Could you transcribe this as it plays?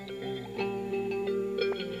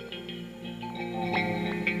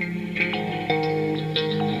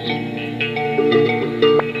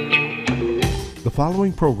The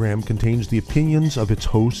following program contains the opinions of its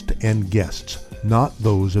host and guests, not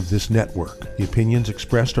those of this network. The opinions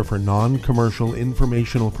expressed are for non-commercial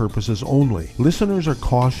informational purposes only. Listeners are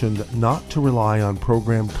cautioned not to rely on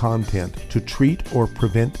program content to treat or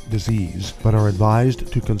prevent disease, but are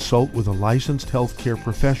advised to consult with a licensed healthcare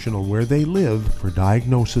professional where they live for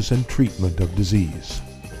diagnosis and treatment of disease.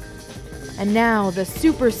 And now, the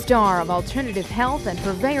superstar of alternative health and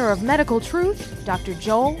purveyor of medical truth, Dr.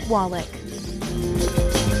 Joel Wallach.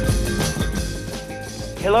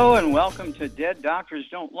 Hello and welcome to Dead Doctors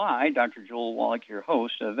Don't Lie. Dr. Joel Wallach, your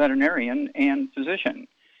host, a veterinarian and physician.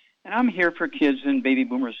 And I'm here for kids and baby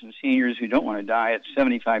boomers and seniors who don't want to die at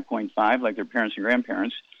 75.5 like their parents and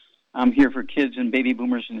grandparents. I'm here for kids and baby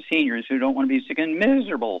boomers and seniors who don't want to be sick and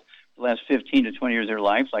miserable the last 15 to 20 years of their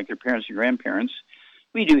life like their parents and grandparents.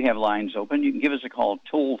 We do have lines open. You can give us a call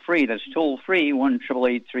toll-free. That's toll-free,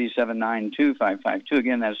 1-888-379-2552.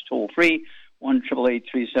 Again, that's toll-free,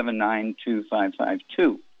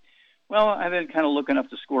 1-888-379-2552. Well, I've been kind of looking up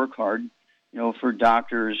the scorecard, for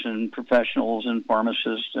doctors and professionals and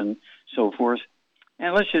pharmacists and so forth.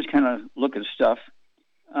 And let's just kind of look at stuff.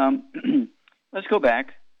 Let's go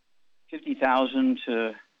back 50,000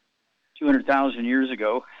 to 200,000 years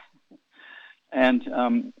ago. And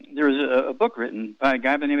there was a book written by a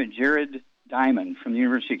guy by the name of Jared Diamond from the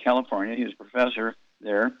University of California. He was a professor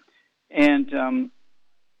there. And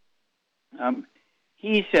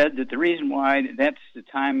he said that the reason why that's the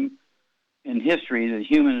time in history that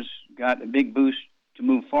humans got a big boost to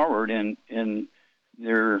move forward in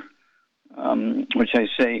their, which I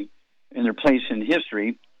say, in their place in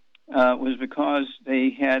history, was because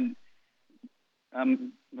they had,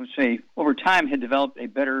 over time had developed a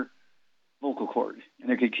better vocal cord, and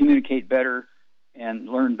they could communicate better and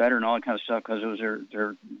learn better and all that kind of stuff because it was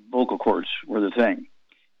their vocal cords were the thing.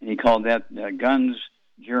 And he called that Guns,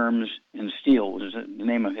 Germs, and Steel, which is the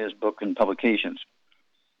name of his book and publications.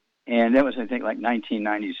 And that was, I think, like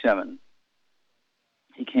 1997.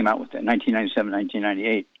 He came out with that, 1997,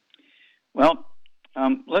 1998. Well,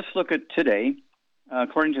 let's look at today.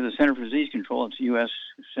 According to the Center for Disease Control, it's the U.S.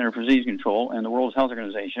 Center for Disease Control and the World Health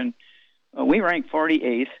Organization, we rank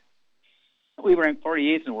 48th. We rank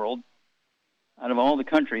 48th in the world. Out of all the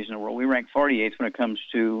countries in the world, we rank 48th when it comes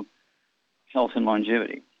to health and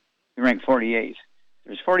longevity. We rank 48th.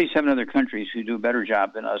 There's 47 other countries who do a better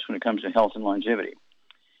job than us when it comes to health and longevity.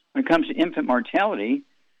 When it comes to infant mortality,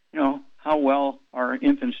 how well our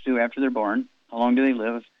infants do after they're born, how long do they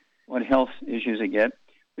live, what health issues they get.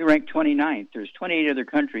 We rank 29th. There's 28 other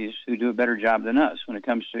countries who do a better job than us when it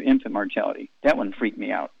comes to infant mortality. That one freaked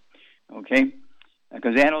me out, okay?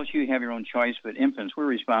 Because adults, you have your own choice, but infants, we're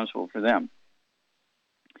responsible for them.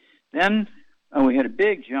 Then we had a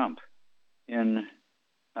big jump in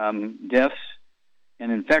deaths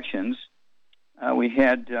and infections. We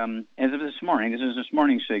had, as of this morning, this is this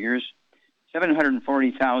morning's figures,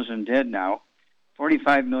 740,000 dead now,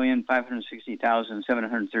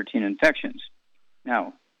 45,560,713 infections.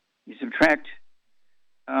 Now, you subtract,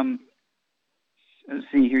 let's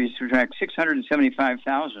see here, you subtract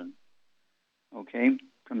 675,000, okay,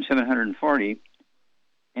 from 740,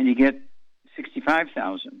 and you get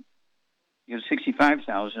 65,000. You get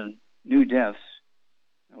 65,000 new deaths,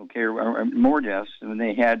 okay, or more deaths than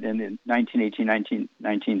they had in the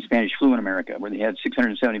 1918-1919 Spanish flu in America, where they had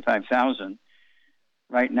 675,000.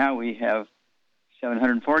 Right now we have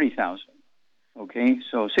 740,000, okay?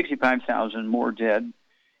 So 65,000 more dead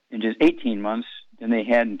in just 18 months than they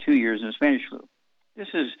had in 2 years in the Spanish flu.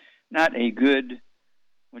 This is not a good,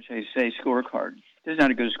 which I say, scorecard. This is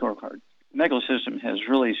not a good scorecard. The medical system has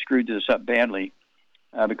really screwed this up badly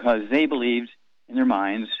because they believed in their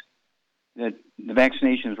minds that the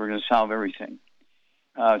vaccinations were going to solve everything.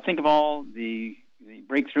 Think of all the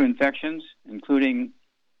breakthrough infections, including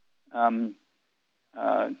one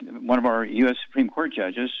of our U.S. Supreme Court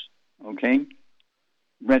judges, okay,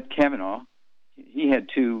 Brett Kavanaugh. He had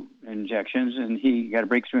 2 injections, and he got a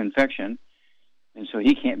breakthrough infection, and so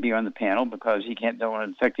he can't be on the panel because he don't want to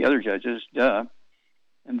infect the other judges, duh.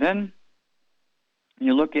 And then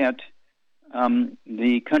you look at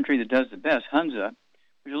the country that does the best, Hunza,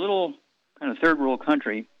 which is a little kind of third world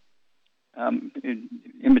country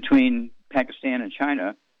in between Pakistan and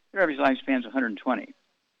China. Their average lifespan is 120.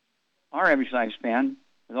 Our average lifespan,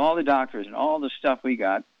 with all the doctors and all the stuff we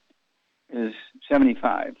got, is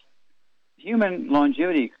 75. Human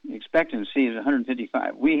longevity expectancy is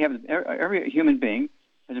 155. We have every human being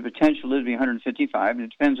has a potential to live to be 155, and it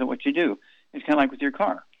depends on what you do. It's kind of like with your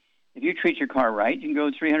car. If you treat your car right, you can go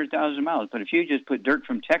 300,000 miles. But if you just put dirt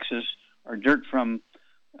from Texas or dirt from,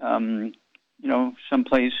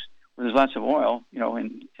 someplace where there's lots of oil,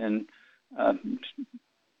 in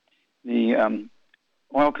the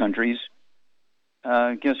oil countries,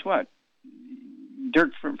 guess what?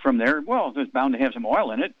 Dirt from there, well, there's bound to have some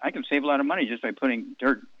oil in it. I can save a lot of money just by putting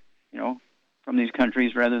dirt, from these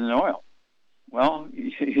countries rather than oil. Well,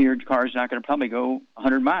 your car's not going to probably go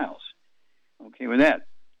 100 miles. Okay with that.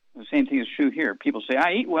 The same thing is true here. People say,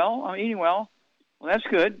 I eat well, I'm eating well. Well, that's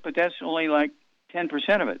good, but that's only like 10%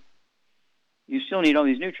 of it. You still need all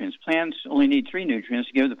these nutrients. Plants only need 3 nutrients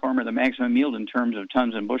to give the farmer the maximum yield in terms of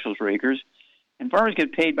tons and bushels per acres. And farmers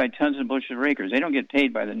get paid by tons and bushels per acres. They don't get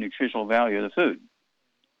paid by the nutritional value of the food.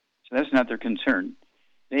 So that's not their concern.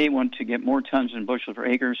 They want to get more tons and bushels per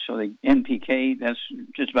acre, so the NPK, that's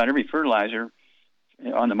just about every fertilizer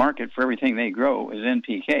on the market for everything they grow is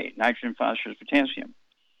NPK, nitrogen, phosphorus, potassium.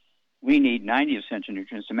 We need 90 essential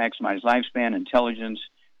nutrients to maximize lifespan, intelligence,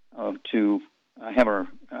 to have our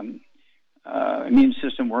immune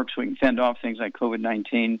system work so we can fend off things like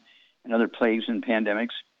COVID-19 and other plagues and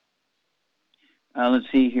pandemics. Let's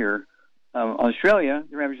see here. Australia,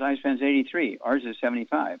 their average lifespan is 83. Ours is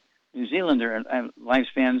 75. New Zealand, their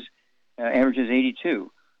lifespans average is 82.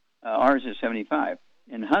 Ours is 75.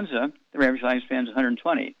 In Hunza, their average lifespan is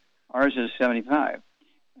 120. Ours is 75.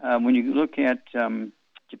 When you look at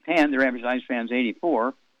Japan, their average lifespan is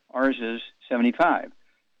 84. Ours is 75.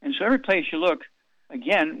 And so every place you look,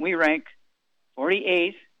 again, we rank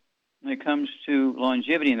 48th when it comes to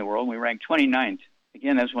longevity in the world. We rank 29th.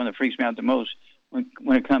 Again, that's one that freaks me out the most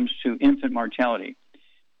when it comes to infant mortality.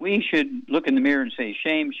 We should look in the mirror and say,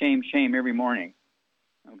 shame, shame, shame every morning,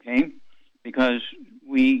 okay? Because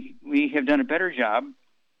we have done a better job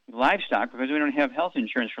with livestock because we don't have health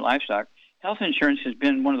insurance for livestock. Health insurance has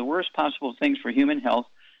been one of the worst possible things for human health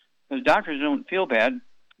because doctors don't feel bad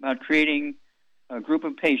about creating a group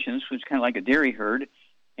of patients, which is kind of like a dairy herd,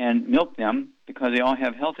 and milk them because they all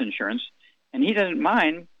have health insurance. And he doesn't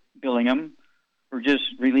mind billing them for just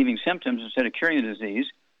relieving symptoms instead of curing the disease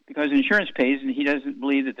because insurance pays, and he doesn't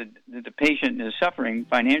believe that the patient is suffering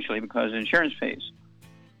financially because insurance pays.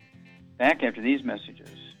 Back after these messages.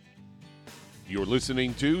 You're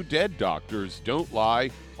listening to Dead Doctors Don't Lie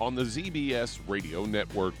on the ZBS Radio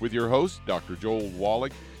Network with your host, Dr. Joel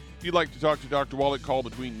Wallach. If you'd like to talk to Dr. Wallach, call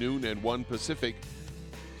between noon and 1 Pacific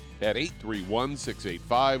at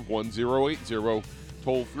 831-685-1080,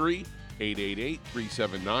 toll free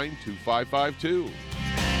 888-379-2552.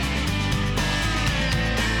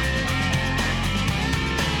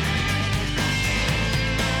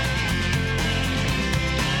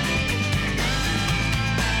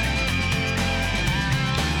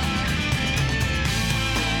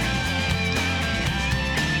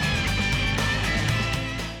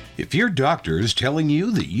 If your doctor is telling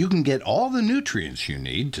you that you can get all the nutrients you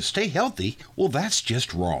need to stay healthy, well, that's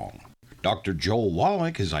just wrong. Dr. Joel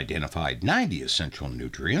Wallach has identified 90 essential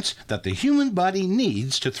nutrients that the human body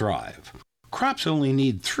needs to thrive. Crops only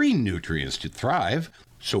need 3 nutrients to thrive,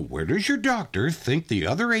 so where does your doctor think the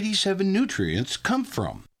other 87 nutrients come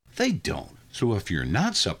from? They don't. So if you're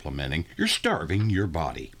not supplementing, you're starving your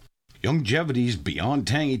body. Youngevity's Beyond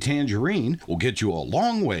Tangy Tangerine will get you a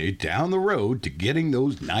long way down the road to getting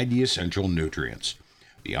those 90 essential nutrients.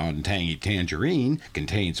 Beyond Tangy Tangerine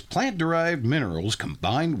contains plant-derived minerals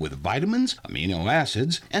combined with vitamins, amino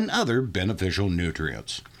acids, and other beneficial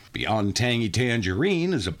nutrients. Beyond Tangy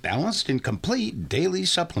Tangerine is a balanced and complete daily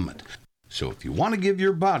supplement. So if you want to give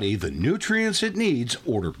your body the nutrients it needs,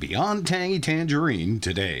 order Beyond Tangy Tangerine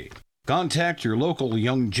today. Contact your local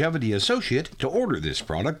Youngevity associate to order this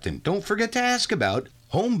product, and don't forget to ask about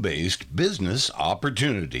home-based business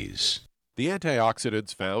opportunities. The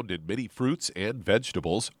antioxidants found in many fruits and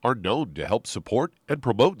vegetables are known to help support and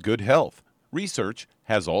promote good health. Research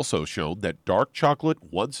has also shown that dark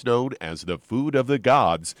chocolate, once known as the food of the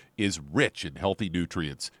gods, is rich in healthy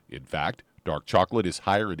nutrients. In fact, dark chocolate is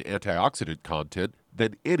higher in antioxidant content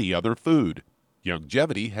than any other food.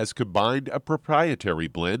 Youngevity has combined a proprietary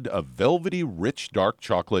blend of velvety rich dark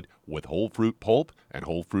chocolate with whole fruit pulp and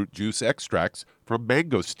whole fruit juice extracts from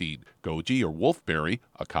mangosteen, goji or wolfberry,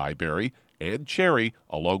 acai berry, and cherry,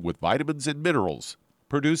 along with vitamins and minerals,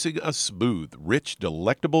 producing a smooth, rich,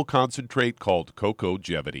 delectable concentrate called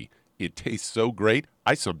Cocogevity. It tastes so great,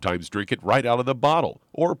 I sometimes drink it right out of the bottle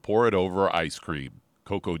or pour it over ice cream.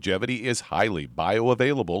 Cocogevity is highly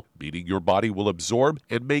bioavailable, meaning your body will absorb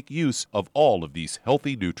and make use of all of these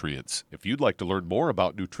healthy nutrients. If you'd like to learn more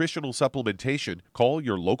about nutritional supplementation, call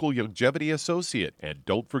your local Youngevity associate, and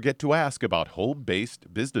don't forget to ask about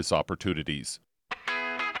home-based business opportunities.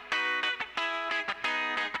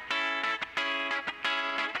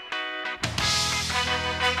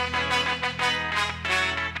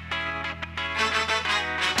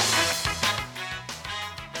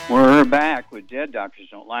 We're We're back with Dead Doctors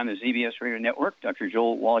Don't Lie on the ZBS Radio Network. Dr.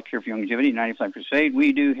 Joel Wallach here for Longevity, 95 Crusade.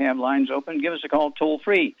 We do have lines open. Give us a call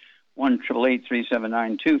toll-free,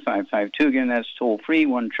 1-888-379-2552. Again, that's toll-free,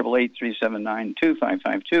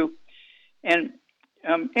 1-888-379-2552. And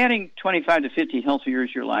adding 25 to 50 healthy years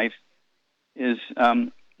to your life is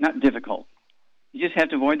not difficult. You just have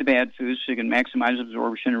to avoid the bad foods so you can maximize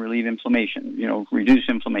absorption and relieve inflammation, reduce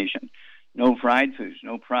inflammation. No fried foods,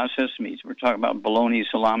 no processed meats. We're talking about bologna,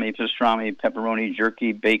 salami, pastrami, pepperoni,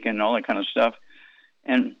 jerky, bacon, all that kind of stuff.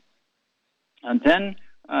 And then,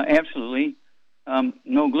 absolutely,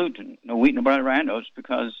 no gluten, no wheat, no barley, rye, oats,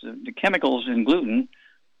 because the chemicals in gluten,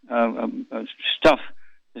 stuff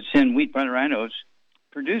that's in wheat, barley, rye, oats,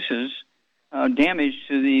 produces damage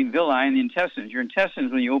to the villi and the intestines. Your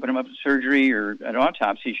intestines, when you open them up at surgery or at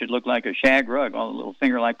autopsy, should look like a shag rug. All the little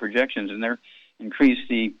finger-like projections in there increase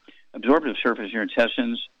the absorptive surface of your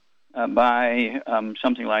intestines by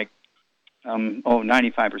something like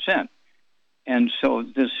 95%. And so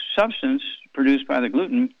this substance produced by the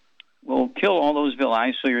gluten will kill all those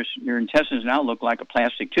villi, so your intestines now look like a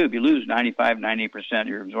plastic tube. You lose 98% of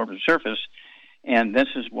your absorptive surface, and this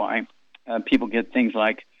is why people get things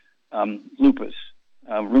like lupus,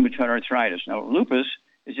 rheumatoid arthritis. Now, lupus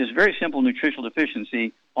is just very simple nutritional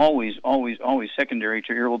deficiency, always secondary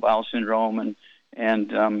to irritable bowel syndrome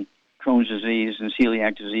and Crohn's disease and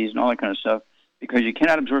celiac disease and all that kind of stuff, because you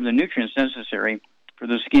cannot absorb the nutrients necessary for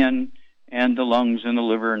the skin and the lungs and the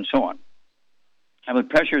liver and so on. High blood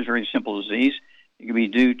pressure is a very simple disease. It can be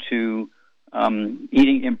due to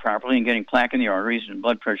eating improperly and getting plaque in the arteries, and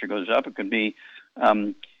blood pressure goes up. It could be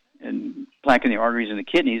plaque in the arteries and the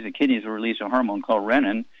kidneys. The kidneys will release a hormone called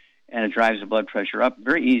renin, and it drives the blood pressure up.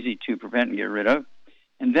 Very easy to prevent and get rid of.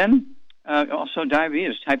 And then also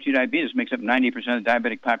diabetes. Type 2 diabetes makes up 90% of the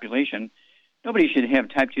diabetic population. Nobody should have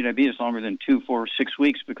type 2 diabetes longer than 2, 4, 6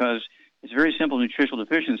 weeks, because it's very simple nutritional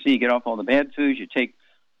deficiency. You get off all the bad foods, you take,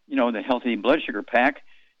 the healthy blood sugar pack,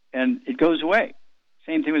 and it goes away.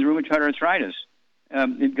 Same thing with rheumatoid arthritis.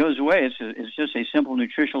 It goes away. It's just a simple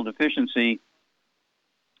nutritional deficiency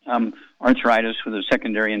arthritis with a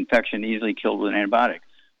secondary infection easily killed with an antibiotic.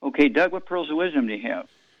 Okay, Doug, what pearls of wisdom do you have?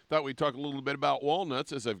 Thought we'd talk a little bit about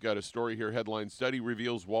walnuts, as I've got a story here. Headline study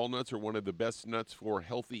reveals walnuts are one of the best nuts for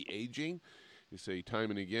healthy aging. They say time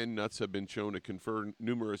and again, nuts have been shown to confer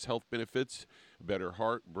numerous health benefits, better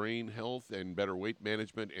heart, brain health, and better weight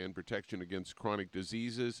management and protection against chronic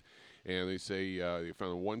diseases. And they say they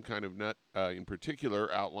found one kind of nut in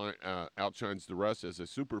particular outshines the rest as a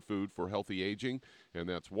superfood for healthy aging, and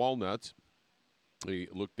that's walnuts. They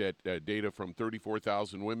looked at data from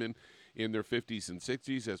 34,000 women in their 50s and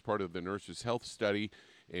 60s as part of the Nurses' Health Study,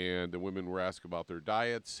 and the women were asked about their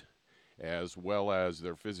diets as well as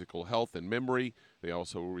their physical health and memory. They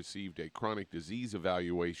also received a chronic disease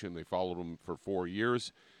evaluation. They followed them for 4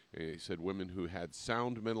 years. They said women who had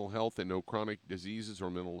sound mental health and no chronic diseases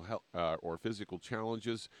or mental health or physical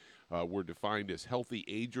challenges were defined as healthy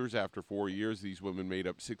agers after 4 years. These women made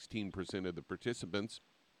up 16% of the participants.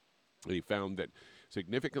 They found that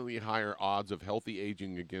significantly higher odds of healthy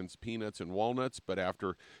aging against peanuts and walnuts, but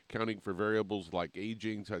after counting for variables like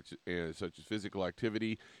aging, such as physical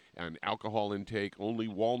activity and alcohol intake, only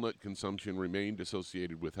walnut consumption remained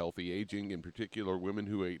associated with healthy aging. In particular, women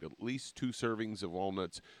who ate at least 2 servings of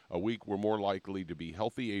walnuts a week were more likely to be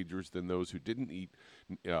healthy agers than those who didn't eat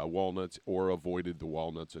walnuts or avoided the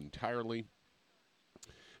walnuts entirely.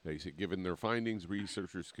 They said, given their findings,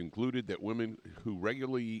 researchers concluded that women who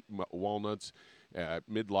regularly eat walnuts at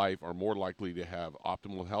midlife are more likely to have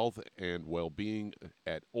optimal health and well-being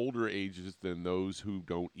at older ages than those who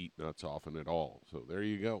don't eat nuts often at all. So there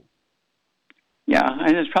you go. Yeah,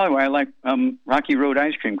 and that's probably why I like Rocky Road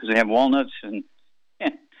ice cream, because they have walnuts and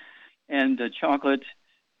chocolate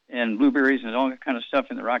and blueberries and all that kind of stuff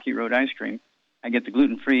in the Rocky Road ice cream. I get the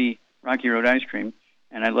gluten-free Rocky Road ice cream,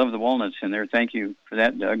 and I love the walnuts in there. Thank you for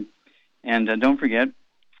that, Doug. And don't forget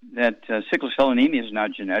that sickle cell anemia is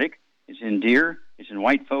not genetic. It's in deer. It's in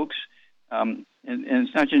white folks. And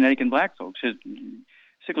it's not genetic in black folks.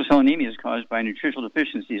 Sickle cell anemia is caused by nutritional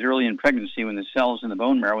deficiencies early in pregnancy when the cells in the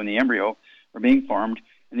bone marrow in the embryo are being formed.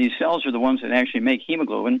 And these cells are the ones that actually make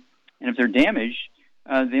hemoglobin. And if they're damaged,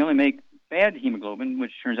 they only make bad hemoglobin,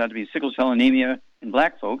 which turns out to be sickle cell anemia in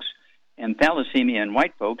black folks and thalassemia in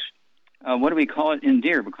white folks. What do we call it in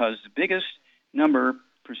deer? Because the biggest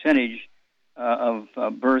percentage of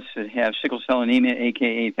births that have sickle cell anemia,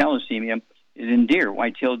 a.k.a. thalassemia, is in deer,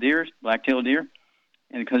 white-tailed deer, black-tailed deer,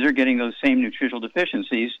 and because they're getting those same nutritional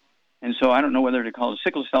deficiencies. And so I don't know whether to call it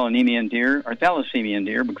sickle cell anemia in deer or thalassemia in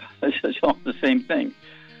deer, because it's all the same thing.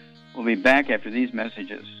 We'll be back after these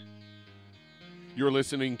messages. You're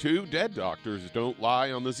listening to Dead Doctors Don't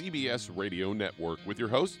Lie on the ZBS Radio Network with your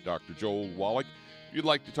host, Dr. Joel Wallach. If you'd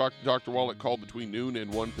like to talk to Dr. Wallach, call between noon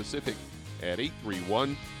and 1 Pacific at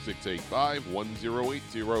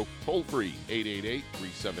 831-685-1080, toll free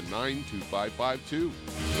 888-379-2552.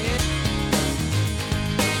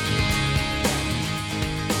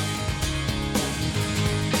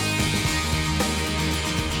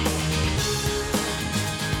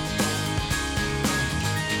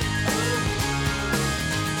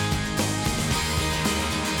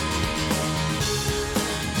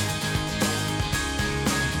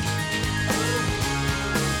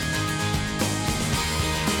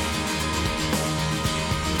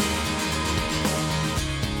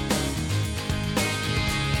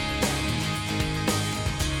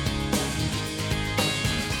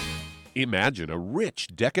 Imagine a rich,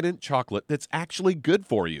 decadent chocolate that's actually good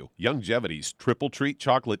for you. Youngevity's Triple Treat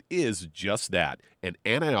chocolate is just that, an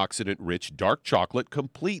antioxidant-rich dark chocolate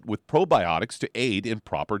complete with probiotics to aid in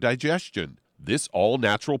proper digestion. This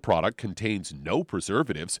all-natural product contains no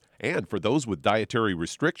preservatives, and for those with dietary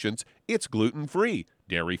restrictions, it's gluten-free,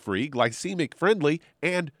 dairy-free, glycemic-friendly,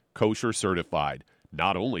 and kosher certified.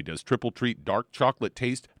 Not only does Triple Treat dark chocolate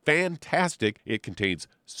taste fantastic, it contains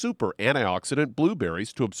super antioxidant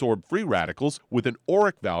blueberries to absorb free radicals with an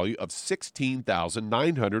ORAC value of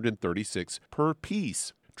 16,936 per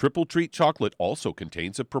piece. Triple Treat chocolate also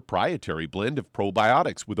contains a proprietary blend of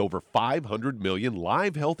probiotics with over 500 million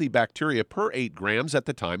live healthy bacteria per 8 grams at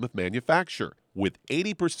the time of manufacture, with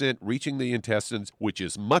 80% reaching the intestines, which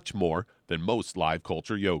is much more than most live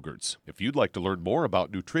culture yogurts. If you'd like to learn more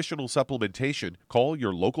about nutritional supplementation, call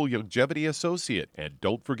your local Youngevity associate, and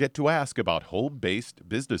don't forget to ask about home-based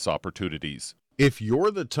business opportunities. If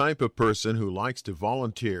you're the type of person who likes to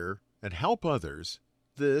volunteer and help others,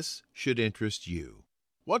 this should interest you.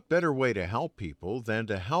 What better way to help people than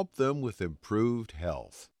to help them with improved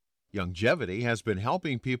health? Youngevity has been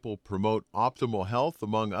helping people promote optimal health,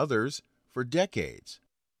 among others, for decades.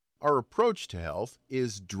 Our approach to health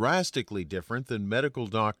is drastically different than medical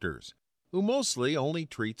doctors, who mostly only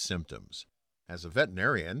treat symptoms. As a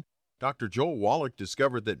veterinarian, Dr. Joel Wallach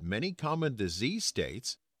discovered that many common disease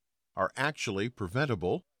states are actually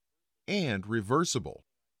preventable and reversible.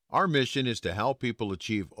 Our mission is to help people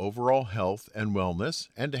achieve overall health and wellness,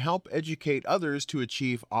 and to help educate others to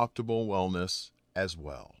achieve optimal wellness as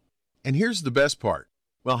well. And here's the best part.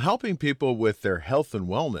 While helping people with their health and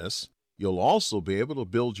wellness, you'll also be able to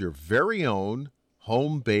build your very own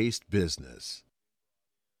home-based business.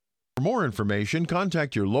 For more information,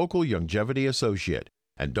 contact your local Youngevity associate,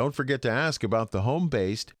 and don't forget to ask about the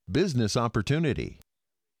home-based business opportunity.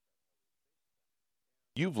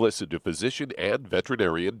 You've listened to physician and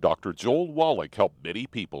veterinarian Dr. Joel Wallach help many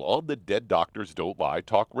people on the Dead Doctors Don't Lie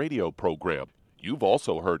talk radio program. You've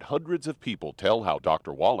also heard hundreds of people tell how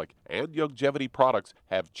Dr. Wallach and Youngevity products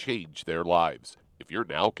have changed their lives. If you're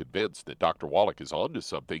now convinced that Dr. Wallach is onto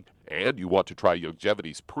something and you want to try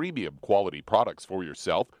Youngevity's premium quality products for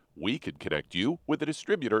yourself, we can connect you with a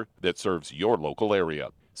distributor that serves your local area.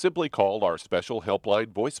 Simply call our special helpline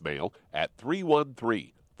voicemail at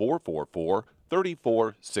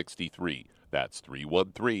 313-444-3463. That's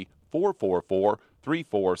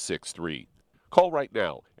 313-444-3463. Call right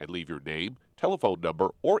now and leave your name, telephone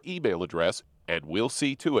number, or email address, and we'll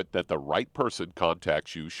see to it that the right person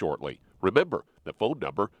contacts you shortly. Remember, the phone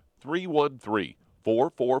number,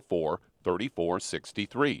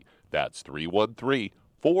 313-444-3463. That's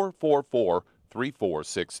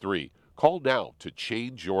 313-444-3463. Call now to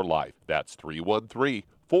change your life. That's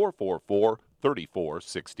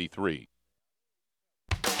 313-444-3463.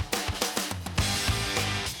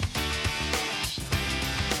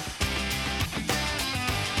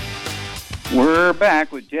 We're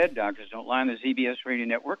back with Dead Doctors Don't Lie on the ZBS Radio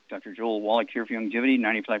Network. Dr. Joel Wallach here for Youngevity,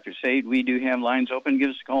 95 Crusade. We do have lines open. Give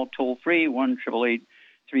us a call toll-free,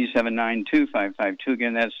 1-888-379-2552.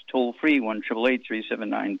 Again, that's toll-free,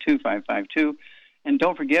 1-888-379-2552. And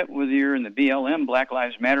don't forget, whether you're in the BLM, Black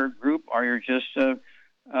Lives Matter group, or you're just a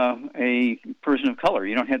person of color.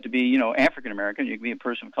 You don't have to be, African-American. You can be a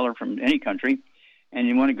person of color from any country. And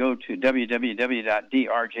you want to go to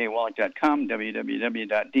www.drjwallach.com,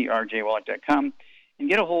 www.drjwallach.com, and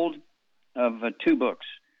get a hold of 2 books,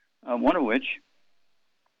 one of which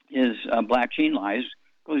is Black Gene Lies.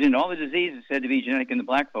 Goes into all the diseases said to be genetic in the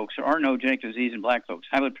black folks. There are no genetic disease in black folks.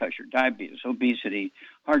 High blood pressure, diabetes, obesity,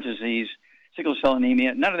 heart disease, sickle cell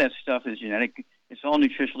anemia. None of that stuff is genetic. It's all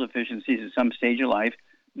nutritional deficiencies at some stage of life.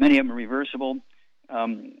 Many of them are reversible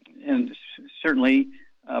and certainly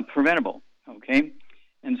preventable, okay?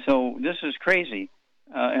 And so this is crazy.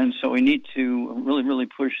 And so we need to really, really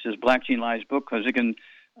push this Black Gene Lies book because it can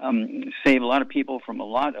save a lot of people from a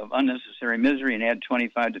lot of unnecessary misery and add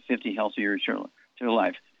 25 to 50 healthy years to their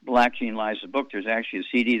life. Black Gene Lies, the book. There's actually a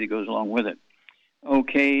CD that goes along with it.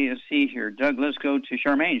 Okay, let's see here. Doug, let's go to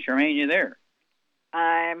Charmaine. Charmaine, you there?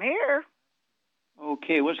 I'm here.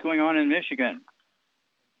 Okay, what's going on in Michigan?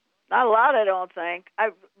 Not a lot, I don't think.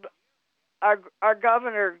 Our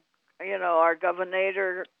governor, our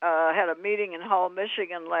governor had a meeting in Hull,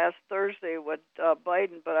 Michigan last Thursday with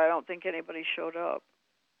Biden, but I don't think anybody showed up.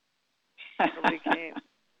 Nobody came.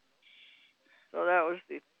 So that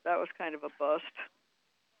was kind of a bust.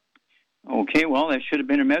 Okay, well, that should have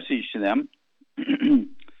been a message to them.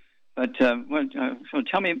 But so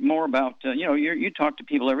tell me more about you talk to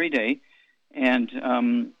people every day, and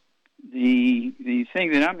the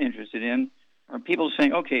thing that I'm interested in are people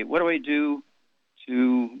saying, okay, what do I do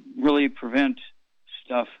to really prevent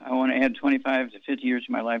stuff? I want to add 25 to 50 years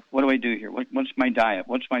to my life. What do I do here? What's my diet?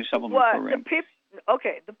 What's my supplement program?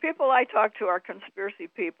 The people I talk to are conspiracy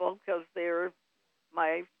people because they're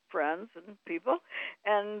my friends and people,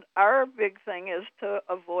 and our big thing is to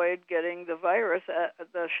avoid getting the virus,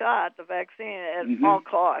 the vaccine at all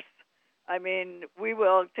costs. I mean, we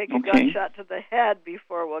will take a gunshot to the head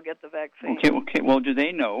before we'll get the vaccine. Okay. Well, do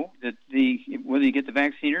they know that whether you get the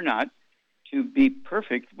vaccine or not, to be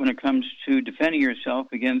perfect when it comes to defending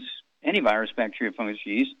yourself against any virus, bacteria, fungus,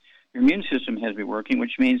 yeast, your immune system has to be working,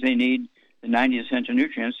 which means they need the 90 essential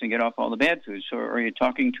nutrients to get off all the bad foods. So are you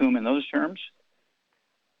talking to them in those terms?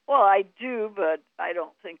 Well, I do, but I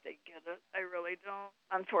don't think they get it. I really don't,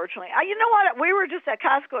 unfortunately. You know what? We were just at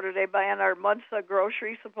Costco today buying our month's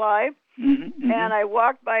grocery supply, and I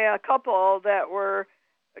walked by a couple that were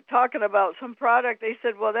talking about some product. They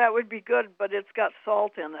said, well, that would be good, but it's got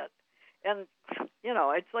salt in it. And,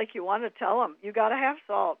 it's like you want to tell them, you got to have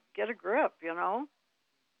salt. Get a grip, You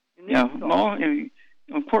need salt. Well,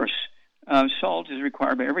 of course. Salt is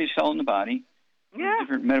required by every cell in the body. Yeah.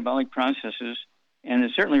 Different metabolic processes. And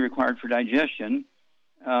it's certainly required for digestion.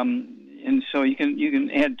 And so you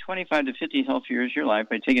can add 25 to 50 healthy years to your life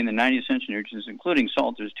by taking the 90 essential nutrients, including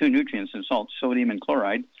salt. There's 2 nutrients in salt, sodium and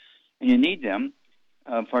chloride, and you need them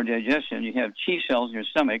for digestion. You have chi cells in your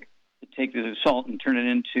stomach that take the salt and turn it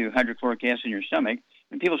into hydrochloric acid in your stomach.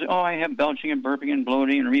 And people say, oh, I have belching and burping and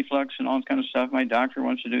bloating and reflux and all this kind of stuff. My doctor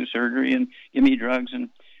wants to do surgery and give me drugs.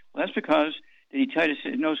 And well, that's because did he tell you to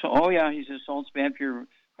say no salt? Oh, yeah, he says salt's bad for your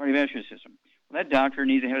cardiovascular system. That doctor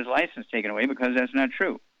needs to have his license taken away because that's not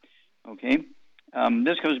true. Okay?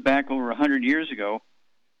 This goes back over 100 years ago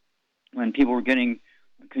when people were getting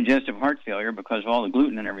congestive heart failure because of all the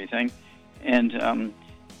gluten and everything. And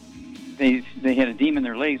they had edema in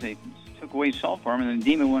their legs. They took away salt for them, and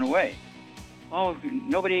the edema went away. Oh,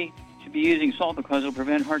 nobody should be using salt because it'll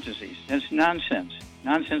prevent heart disease. That's nonsense.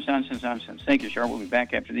 Nonsense. Thank you, Cheryl. We'll be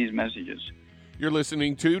back after these messages. You're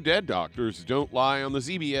listening to Dead Doctors Don't Lie on the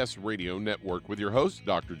ZBS Radio Network with your host,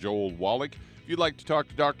 Dr. Joel Wallach. If you'd like to talk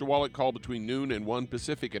to Dr. Wallach, call between noon and 1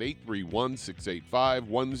 Pacific at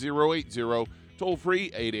 831-685-1080. Toll free,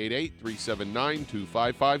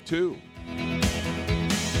 888-379-2552.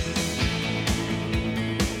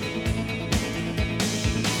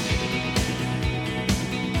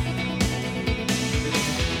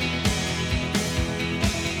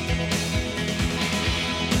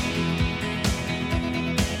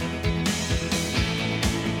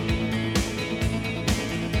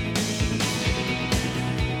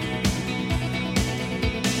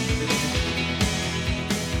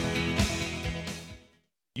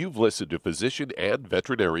 You've listened to physician and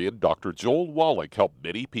veterinarian Dr. Joel Wallach help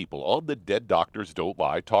many people on the Dead Doctors Don't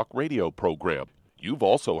Lie talk radio program. You've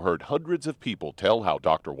also heard hundreds of people tell how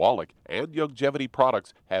Dr. Wallach and Youngevity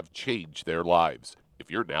products have changed their lives. If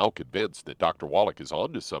you're now convinced that Dr. Wallach is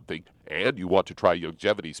onto something and you want to try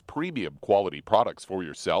Youngevity's premium quality products for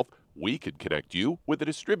yourself, we can connect you with a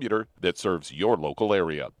distributor that serves your local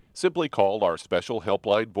area. Simply call our special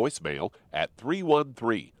helpline voicemail at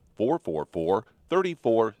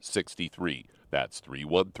 313-444-3463. That's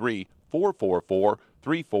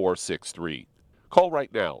 313-444-3463. Call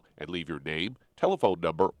right now and leave your name, telephone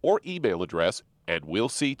number, or email address, and we'll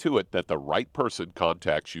see to it that the right person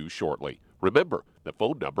contacts you shortly. Remember, the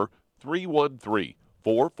phone number,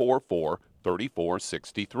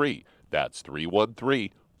 313-444-3463. That's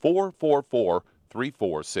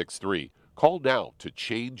 313-444-3463. Call now to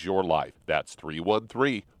change your life. That's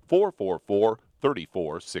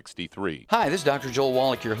 313-444-3463. Hi, this is Dr. Joel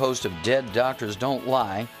Wallach, your host of Dead Doctors Don't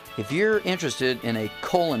Lie. If you're interested in a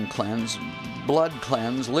colon cleanse, blood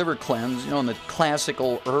cleanse, liver cleanse, in the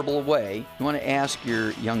classical herbal way, you want to ask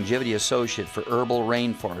your Youngevity associate for Herbal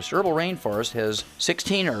Rainforest. Herbal Rainforest has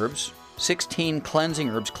 16 herbs, 16 cleansing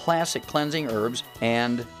herbs, classic cleansing herbs,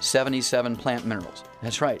 and 77 plant minerals.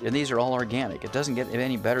 That's right, and these are all organic. It doesn't get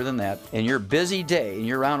any better than that. In your busy day, and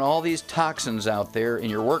you're around all these toxins out there in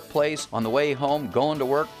your workplace, on the way home, going to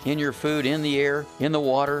work, in your food, in the air, in the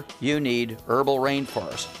water, you need Herbal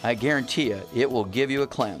Rainforest. I guarantee you, it will give you a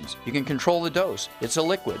cleanse. You can control the dose. It's a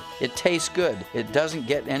liquid. It tastes good. It doesn't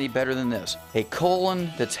get any better than this. A colon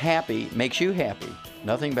that's happy makes you happy.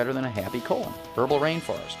 Nothing better than a happy colon. Herbal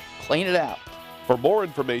Rainforest. Clean it out. For more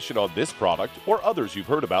information on this product or others you've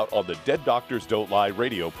heard about on the Dead Doctors Don't Lie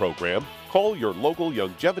radio program, call your local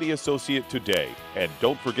Youngevity associate today. And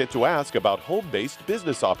don't forget to ask about home-based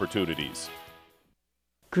business opportunities.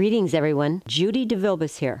 Greetings, everyone. Judy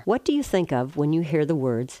DeVilbus here. What do you think of when you hear the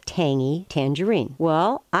words tangy tangerine?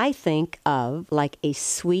 Well, I think of like a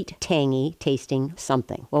sweet, tangy tasting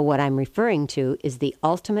something. Well, what I'm referring to is the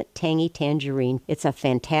Ultimate Tangy Tangerine. It's a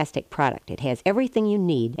fantastic product. It has everything you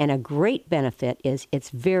need, and a great benefit is it's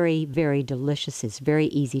very, very delicious. It's very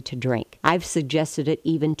easy to drink. I've suggested it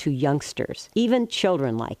even to youngsters. Even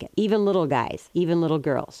children like it. Even little guys. Even little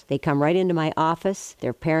girls. They come right into my office.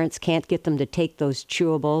 Their parents can't get them to take those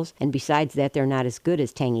chewables, and besides that, they're not as good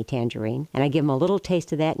as Tangy Tangerine. And I give them a little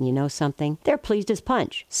taste of that, and you know something? They're pleased as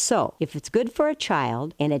punch. So, if it's good for a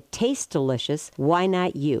child and it tastes delicious, why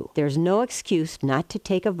not you? There's no excuse not to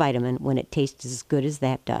take a vitamin when it tastes as good as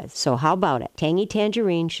that does. So how about it? Tangy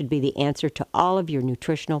Tangerine should be the answer to all of your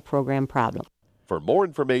nutritional program problems. For more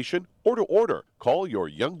information or to order, call your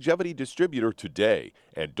Youngevity distributor today.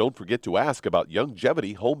 And don't forget to ask about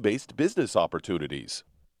Youngevity home-based business opportunities.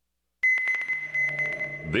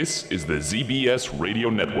 This is the ZBS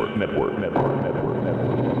Radio Network.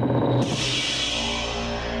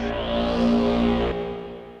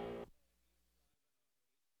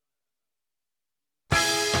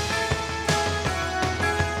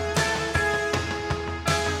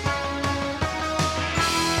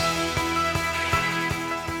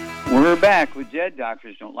 We're back with Dead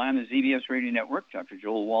Doctors Don't Lie on the ZBS Radio Network. Dr.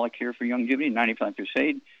 Joel Wallach here for Youngevity, 95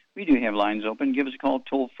 Crusade. We do have lines open. Give us a call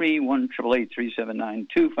toll-free,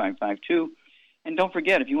 1-888-379-2552. And don't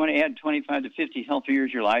forget, if you want to add 25 to 50 healthy years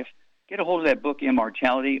of your life, get a hold of that book,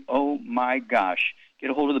 Immortality. Oh, my gosh. Get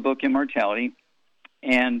a hold of the book, Immortality,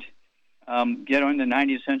 and get on the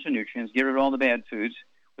 90 essential nutrients. Get rid of all the bad foods,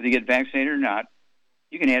 whether you get vaccinated or not.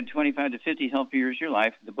 You can add 25 to 50 healthy years of your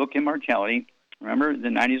life. The book, Immortality. Remember, the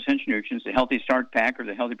 90 essential nutrients, the Healthy Start Pack or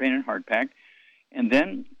the Healthy Brain and Heart Pack. And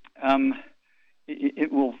then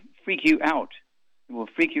it will freak you out. It will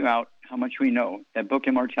freak you out how much we know. That book,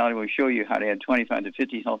 Immortality, will show you how to add 25 to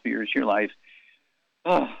 50 healthy years to your life.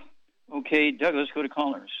 Oh, okay, Doug, let's go to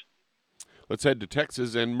callers. Let's head to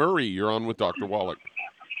Texas. And Murray, you're on with Dr. Wallach.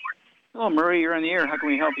 Hello, Murray. You're on the air. How can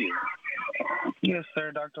we help you? Yes,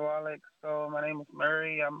 sir, Dr. Wallach. So my name is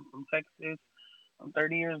Murray. I'm from Texas. I'm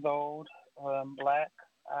 30 years old. I'm black.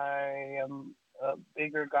 I am a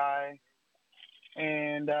bigger guy.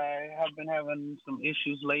 And I have been having some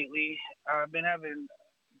issues lately. I've been having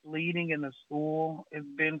bleeding in the stool. It's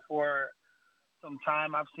been for some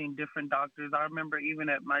time. I've seen different doctors. I remember even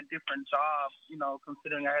at my different jobs,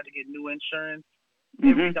 considering I had to get new insurance,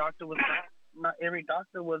 every doctor was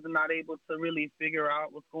not able to really figure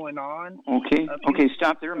out what's going on. Okay.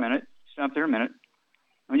 Stop there a minute.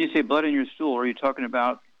 When you say blood in your stool, are you talking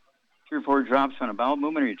about 3 or 4 drops on a bowel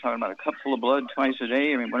movement? Or are you talking about a cup full of blood twice a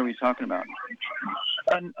day? I mean, what are we talking about?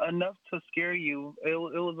 Enough to scare you. It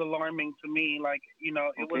was alarming to me.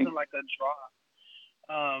 It wasn't like a drop.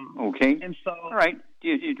 Okay. And so, all right.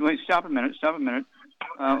 Wait, stop a minute.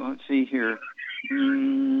 Let's see here.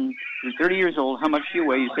 You're 30 years old. How much do you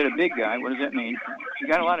weigh? You said a big guy. What does that mean? You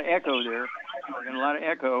got a lot of echo there.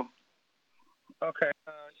 Okay.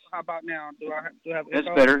 How about now? Do I have echo? That's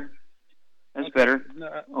better. That's better.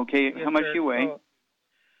 Okay. How much do you weigh?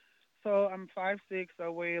 So I'm 5'6". I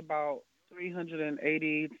weigh about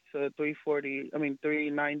 380 to 340.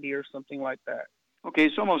 390 or something like that. Okay,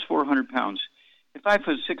 it's almost 400 pounds. If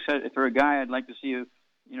 5'6", for a guy, I'd like to see you,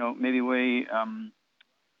 maybe weigh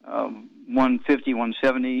 150,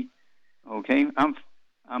 170. Okay, I'm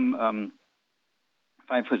 5'6",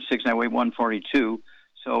 and I weigh 142.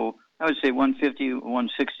 So I would say 150,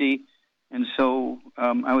 160, and so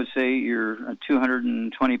I would say you're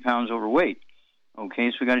 220 pounds overweight.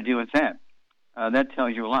 Okay, so we got to deal with that. That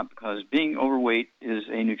tells you a lot because being overweight is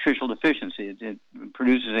a nutritional deficiency. It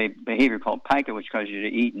produces a behavior called pica, which causes you to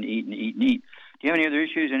eat and eat and eat and eat. Do you have any other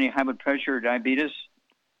issues, any high blood pressure or diabetes?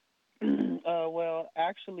 Well,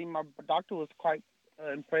 actually, my doctor was quite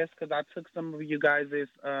impressed because I took some of you guys'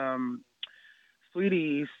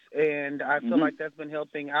 Sweeties, and I feel like that's been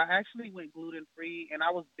helping. I actually went gluten-free, and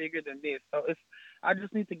I was bigger than this. So I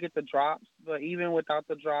just need to get the drops. But even without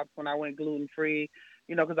the drops, when I went gluten-free,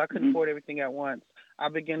 because I couldn't afford everything at once, I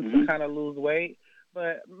began to kind of lose weight.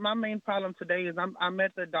 But my main problem today is I'm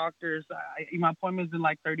at the doctor's. My appointment's in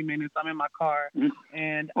like 30 minutes. I'm in my car,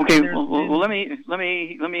 and okay. Well, let me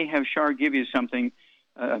have Shar give you something,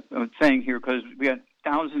 a thing here, because we got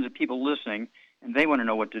thousands of people listening, and they want to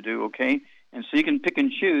know what to do. Okay. And so you can pick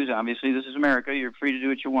and choose. Obviously, this is America. You're free to do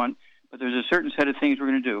what you want. But there's a certain set of things we're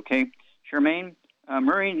going to do, okay? Charmaine,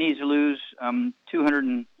 Murray needs to lose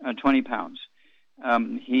 220 pounds.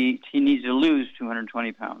 He needs to lose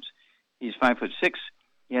 220 pounds. He's 5'6".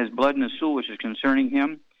 He has blood in his stool, which is concerning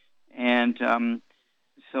him. And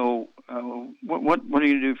so what are you going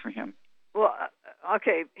to do for him? Well,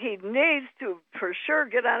 okay, he needs to, for sure,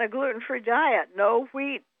 get on a gluten-free diet. No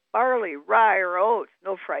wheat, barley, rye, or oats.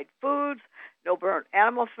 No fried foods. No burnt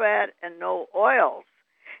animal fat, and no oils.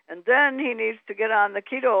 And then he needs to get on the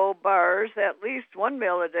keto bars at least one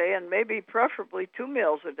meal a day, and maybe preferably 2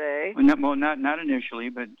 meals a day. Well, not initially,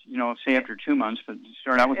 but say after 2 months. But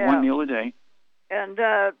start out with 1 meal a day. And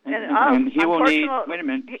he will need. Wait a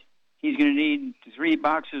minute. He's going to need 3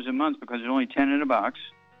 boxes a month because there's only 10 in a box.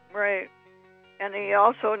 Right. And he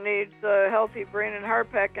also needs a healthy brain and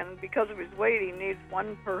heart pack, and because of his weight, he needs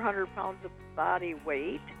 1 per 100 pounds of body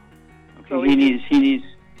weight. Okay, so he needs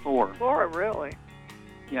 4. 4, really?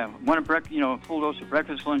 Yeah, full dose of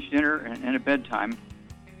breakfast, lunch, dinner, and at bedtime.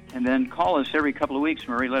 And then call us every couple of weeks,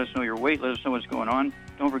 Murray. Let us know your weight. Let us know what's going on.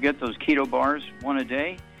 Don't forget those keto bars, 1 a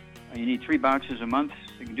day. You need 3 boxes a month.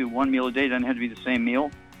 So you can do 1 meal a day. It doesn't have to be the same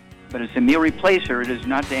meal. But it's a meal replacer. It is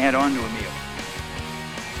not to add on to a meal.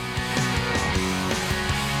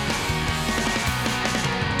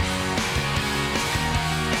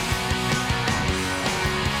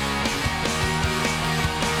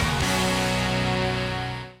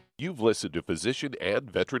 You've listened to physician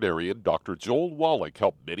and veterinarian Dr. Joel Wallach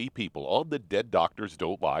help many people on the Dead Doctors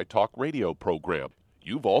Don't Lie talk radio program.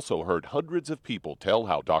 You've also heard hundreds of people tell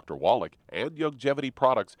how Dr. Wallach and Youngevity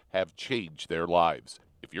products have changed their lives.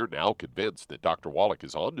 If you're now convinced that Dr. Wallach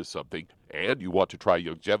is onto something and you want to try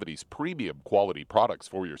Youngevity's premium quality products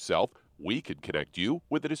for yourself, we can connect you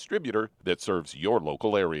with a distributor that serves your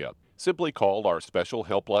local area. Simply call our special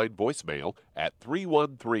helpline voicemail at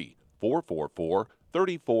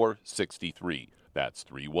 313-444-3463. That's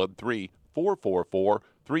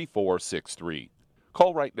 313-444-3463.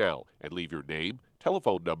 Call right now and leave your name,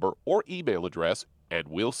 telephone number, or email address, and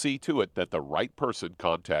we'll see to it that the right person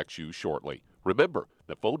contacts you shortly. Remember,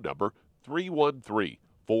 the phone number,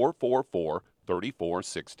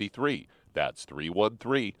 313-444-3463. That's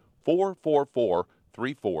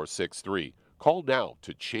 313-444-3463. Call now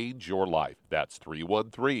to change your life. That's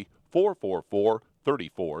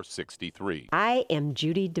 313-444-3463. I am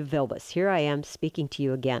Judy DeVilbus. Here I am speaking to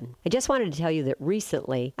you again. I just wanted to tell you that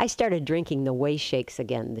recently I started drinking the Whey Shakes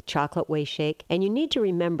again, the chocolate Whey Shake. And you need to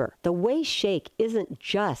remember, the Whey Shake isn't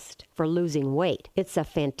just for losing weight. It's a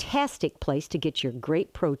fantastic place to get your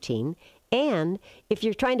great protein. And if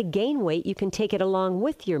you're trying to gain weight, you can take it along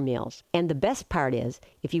with your meals. And the best part is,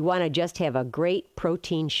 if you want to just have a great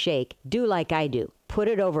protein shake, do like I do. Put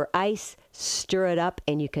it over ice, stir it up,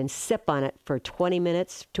 and you can sip on it for 20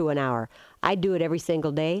 minutes to an hour. I do it every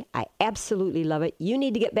single day. I absolutely love it. You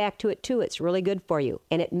need to get back to it too. It's really good for you.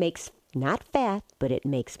 And it makes not fat, but it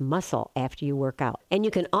makes muscle after you work out. And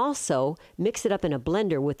you can also mix it up in a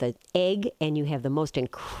blender with an egg, and you have the most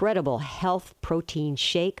incredible health protein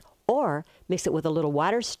shake. Or mix it with a little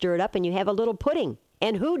water, stir it up, and you have a little pudding.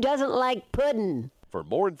 And who doesn't like pudding? For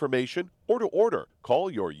more information or to order, call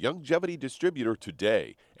your Youngevity distributor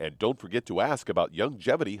today. And don't forget to ask about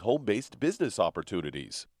Youngevity home-based business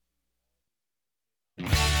opportunities.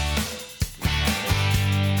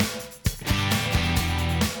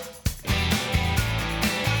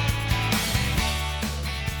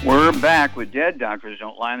 We're back with Dead Doctors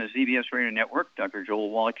Don't Lie on the ZBS Radio Network. Dr. Joel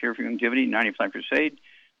Wallach here for Youngevity, 95 Crusade.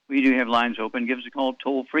 We do have lines open. Give us a call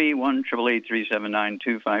toll-free,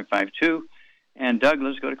 1-888-379-2552. And Doug,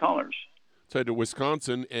 let's go to callers. Let's head to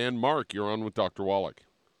Wisconsin. And Mark, you're on with Dr. Wallach.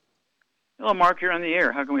 Hello, Mark. You're on the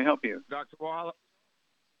air. How can we help you? Dr. Wallach?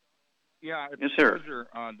 Yeah, it's yes, sir. A pleasure,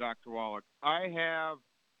 Dr. Wallach. I have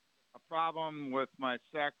a problem with my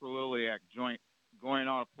sacroiliac joint going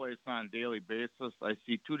out of place on a daily basis. I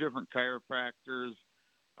see 2 different chiropractors,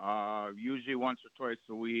 usually once or twice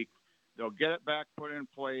a week. They'll get it back put in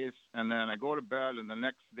place, and then I go to bed, and the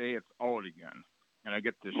next day it's out again. And I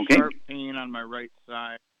get this sharp pain on my right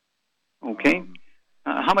side. Okay.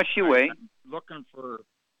 How much do you weigh? I'm looking for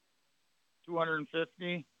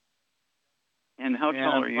 250. And how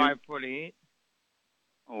tall are you? 5'8".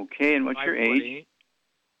 Okay, and what's your age?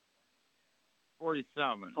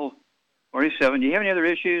 47. Oh, 47. Do you have any other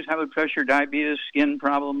issues? High blood pressure, diabetes, skin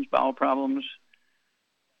problems, bowel problems?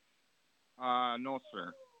 No,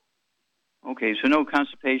 sir. Okay, so no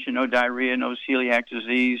constipation, no diarrhea, no celiac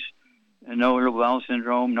disease, no irritable bowel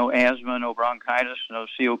syndrome, no asthma, no bronchitis, no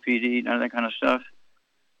COPD, none of that kind of stuff?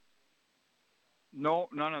 No,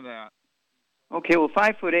 none of that. Okay, well,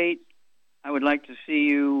 5'8", I would like to see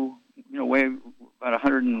you, weigh about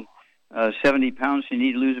 170 pounds. So you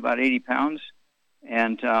need to lose about 80 pounds.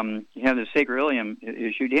 And you have the sacroilium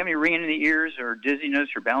issue. Do you have any ringing in the ears or dizziness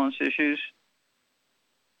or balance issues?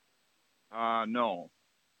 No.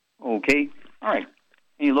 Okay. All right.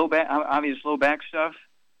 Any obvious low back stuff?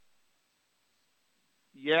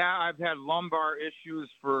 Yeah, I've had lumbar issues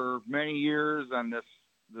for many years, and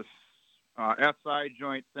this SI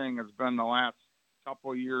joint thing has been the last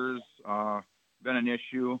couple years been an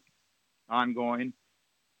issue, ongoing.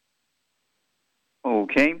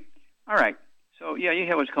 Okay. All right. So, yeah, you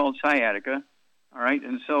have what's called sciatica. All right.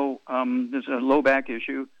 And so there's a low back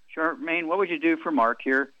issue. Charmaine, what would you do for Mark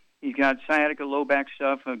here? He's got sciatica, low back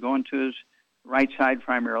stuff going to his right side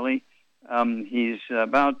primarily. He's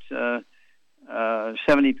about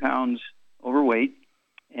 70 pounds overweight.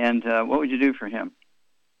 And what would you do for him?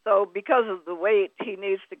 So because of the weight, he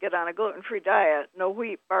needs to get on a gluten-free diet. No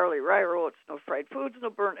wheat, barley, rye oats, no fried foods, no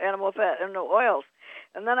burnt animal fat, and no oils.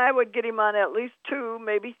 And then I would get him on at least 2,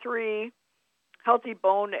 maybe 3 healthy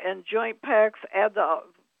bone and joint packs, add the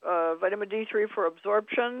vitamin D3 for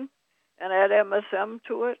absorption, and add MSM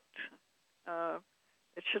to it.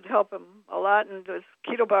 It should help him a lot. And those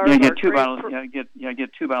keto bars get 2 bottles. Get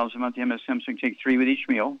 2 bottles a month of MSM, so you can take 3 with each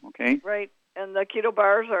meal. Okay. Right, and the keto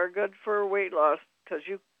bars are good for weight loss because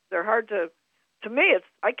they're hard to me.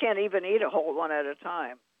 I can't even eat a whole one at a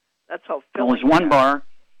time. That's how filling. Well, it's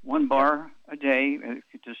one bar a day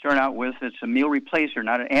to start out with. It's a meal replacer,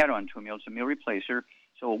 not an add-on to a meal. It's a meal replacer.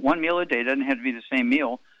 So 1 meal a day doesn't have to be the same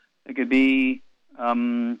meal. It could be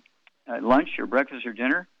lunch or breakfast or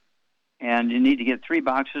dinner. And you need to get 3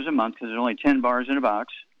 boxes a month because there's only 10 bars in a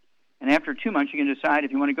box. And after 2 months, you can decide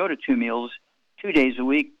if you want to go to 2 meals, 2 days a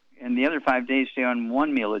week, and the other 5 days stay on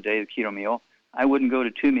 1 meal a day, the keto meal. I wouldn't go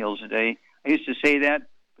to 2 meals a day. I used to say that,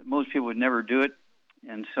 but most people would never do it.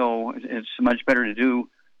 And so it's much better to do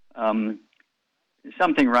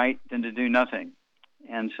something right than to do nothing.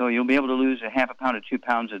 And so you'll be able to lose a half a pound to 2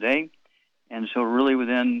 pounds a day. And so really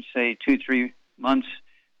within, say, 2-3 months,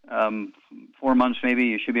 4 months maybe,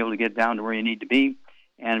 you should be able to get down to where you need to be.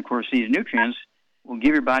 And, of course, these nutrients will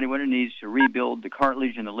give your body what it needs to rebuild the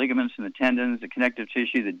cartilage and the ligaments and the tendons, the connective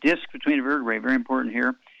tissue, the disc between the vertebrae, very important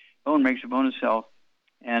here. Bone makes a bone itself.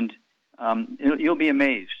 And you'll be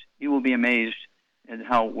amazed. You will be amazed at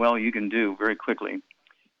how well you can do very quickly.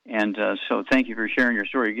 And so thank you for sharing your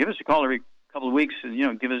story. Give us a call every couple of weeks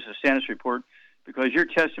and, give us a status report because your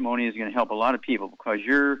testimony is going to help a lot of people because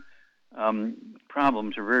your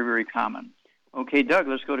problems are very, very common. Okay, Doug,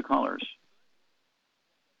 let's go to callers.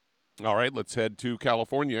 All right, let's head to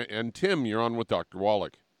California. And Tim, you're on with Dr.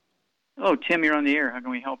 Wallach. Hello, Tim, you're on the air. How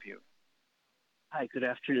can we help you? Hi, good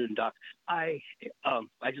afternoon, Doc. I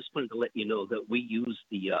just wanted to let you know that we use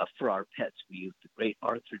for our pets, we use the Great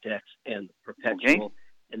Arthrodex and the Perpetual, okay.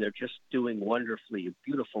 And they're just doing wonderfully. A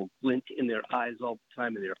beautiful glint in their eyes all the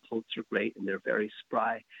time, and their coats are great, and they're very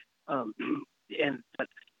spry. But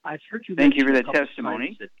I've heard you. Thank you for the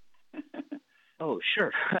testimony. Oh,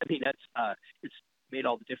 sure. I mean, that's it's made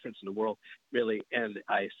all the difference in the world, really. And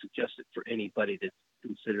I suggest it for anybody that's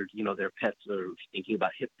considered, their pets are thinking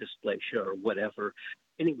about hip dysplasia or whatever.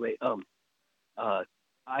 Anyway,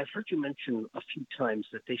 I've heard you mention a few times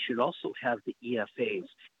that they should also have the EFAs.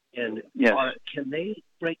 And yes. Can they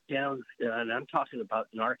break down, and I'm talking about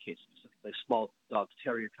in our case, specifically small dogs,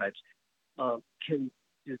 terrier types,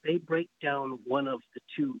 do they break down one of the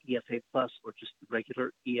 2 EFA plus or just the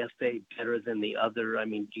regular EFA better than the other? I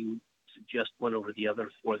mean, do you suggest one over the other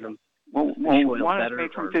for them? Well, one is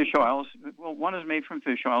made from fish oils. Well, one is made from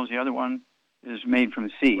fish oils. The other one is made from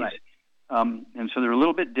seeds. Right. And so they're a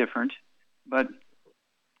little bit different. But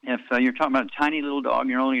if you're talking about a tiny little dog and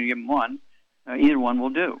you're only going to give them one, either one will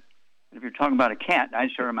do. And if you're talking about a cat, I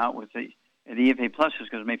start them out with the EFA Pluses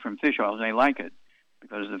because it's made from fish oils, and they like it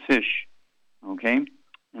because of the fish. Okay?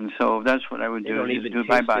 And so that's what I would do. They don't even do it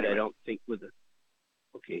by body. I don't think, with it.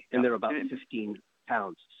 Okay, and they're about 15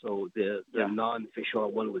 pounds, so the non-fish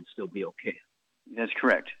oil one would still be okay. That's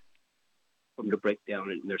correct. For them to break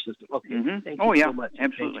down in their system. Okay, Thank you so much.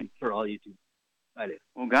 Absolutely. Thank you for all you do. Bye.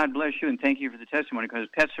 Well, God bless you, and thank you for the testimony, because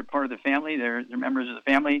pets are part of the family. They're members of the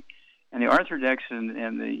family, And the Arthrodex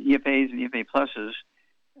and the EFAs and EFA Pluses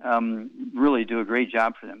really do a great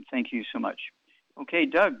job for them. Thank you so much. Okay,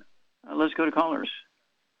 Doug, let's go to callers.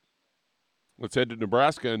 Let's head to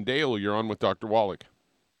Nebraska. And Dale, you're on with Dr. Wallach.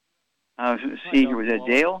 See, here was that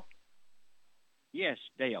Dale? Yes,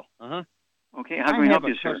 Dale. Uh-huh. Okay, how can we help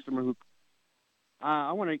you, sir?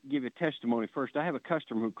 I want to give a testimony first. I have a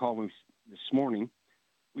customer who called me this morning.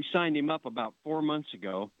 We signed him up about 4 months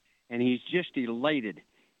ago, and he's just elated.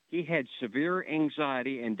 He had severe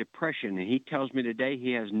anxiety and depression, and he tells me today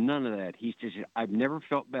he has none of that. He says, I've never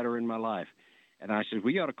felt better in my life. And I said,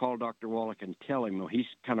 we ought to call Dr. Wallach and tell him. Well, he's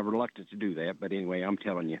kind of reluctant to do that, but anyway, I'm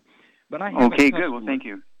telling you. But I have okay, good. Well, thank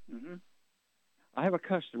you. Mm-hmm. I have a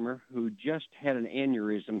customer who just had an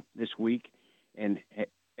aneurysm this week and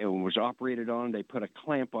was operated on. They put a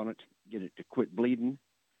clamp on it to get it to quit bleeding.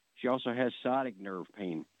 She also has sciatic nerve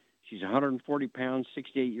pain. She's 140 pounds,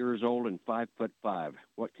 68 years old, and 5'5".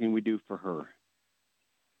 What can we do for her?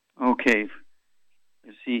 Okay.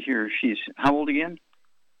 Let's see here. She's how old again?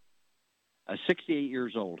 68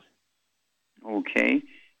 years old. Okay.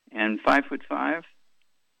 And 5'5"?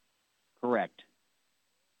 Correct.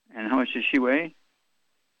 And how much does she weigh?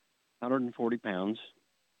 140 pounds.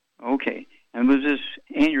 Okay. And was this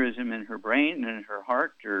aneurysm in her brain and in her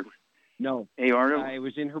heart, or no? Aorta? It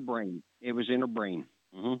was in her brain. It was in her brain.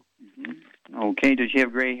 Mm-hmm. Mm-hmm. Okay. Does she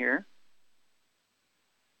have gray hair?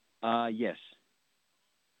 Yes.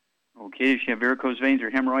 Okay. Does she have varicose veins or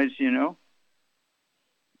hemorrhoids? Do you know?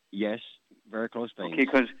 Yes, varicose veins.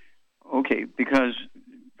 Okay, because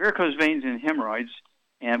varicose veins and hemorrhoids,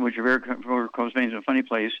 and which are varicose veins in a funny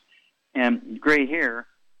place, and gray hair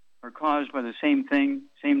are caused by the same thing,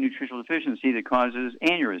 same nutritional deficiency that causes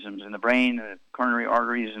aneurysms in the brain, the coronary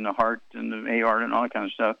arteries, and the heart, and the aorta, and all that kind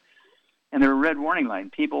of stuff. And they're a red warning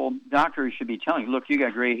light. Doctors should be telling you, look, you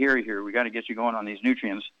got gray hair here. We got to get you going on these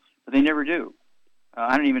nutrients, but they never do.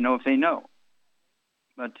 I don't even know if they know.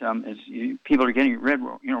 But people are getting red,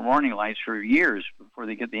 warning lights for years before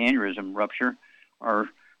they get the aneurysm rupture,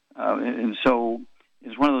 and so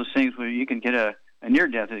it's one of those things where you can get a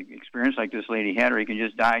near-death experience like this lady had, or you can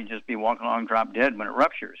just die, just be walking along, drop dead when it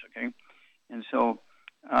ruptures. Okay, and so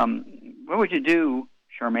what would you do,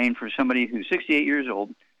 Charmaine, for somebody who's 68 years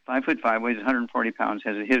old, 5'5", weighs 140 pounds,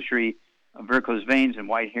 has a history of varicose veins and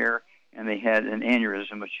white hair, and they had an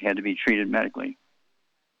aneurysm which had to be treated medically?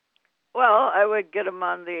 Well, I would get them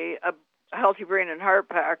on the Healthy Brain and Heart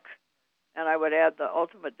Pack, and I would add the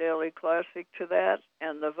Ultimate Daily Classic to that,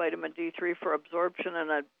 and the vitamin D3 for absorption,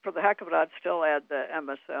 and for the heck of it, I'd still add the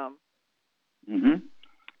MSM. Mm-hmm.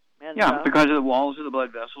 And, because of the walls of the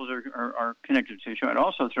blood vessels are connective tissue. I'd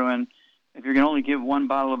also throw in, if you're going to only give one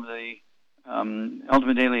bottle of the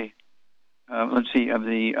Ultimate Daily, of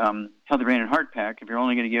the Healthy Brain and Heart Pack, if you're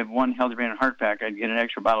only going to give one Healthy Brain and Heart Pack, I'd get an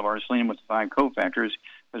extra bottle of Arsenalum with the 5 cofactors,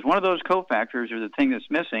 because one of those cofactors are the thing that's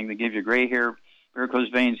missing that gives you gray hair, varicose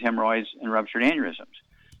veins, hemorrhoids, and ruptured aneurysms.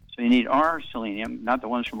 So you need R-selenium, not the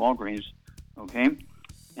ones from Walgreens, okay?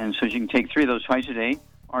 And so you can take 3 of those twice a day,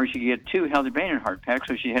 or she could get 2 Healthy Brain and Heart Packs,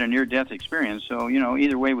 so she had a near-death experience. So,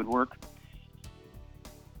 either way would work.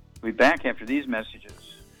 We'll be back after these messages.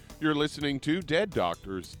 You're listening to Dead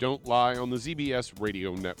Doctors Don't Lie on the ZBS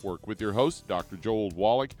Radio Network with your host, Dr. Joel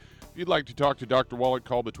Wallach. If you'd like to talk to Dr. Wallach,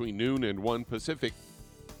 call between noon and 1 Pacific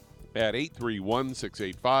at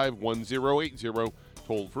 831-685-1080,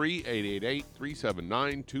 toll free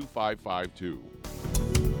 888-379-2552.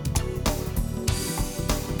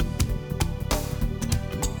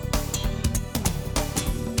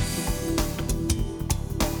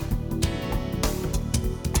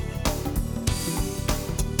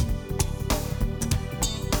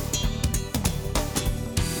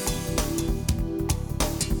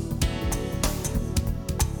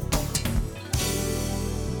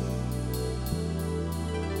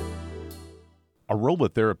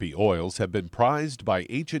 Aromatherapy oils have been prized by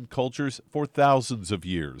ancient cultures for thousands of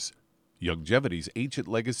years. Youngevity's ancient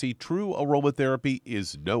legacy, True Aromatherapy,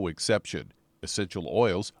 is no exception. Essential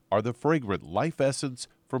oils are the fragrant life essence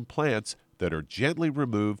from plants that are gently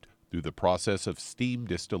removed through the process of steam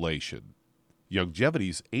distillation.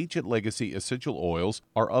 Youngevity's ancient legacy essential oils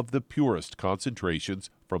are of the purest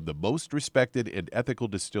concentrations from the most respected and ethical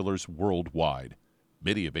distillers worldwide.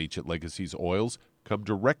 Many of Ancient Legacy's oils come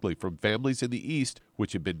directly from families in the East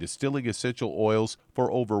which have been distilling essential oils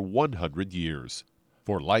for over 100 years.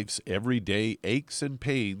 For life's everyday aches and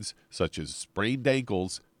pains, such as sprained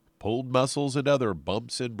ankles, pulled muscles, and other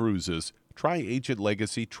bumps and bruises, try Ancient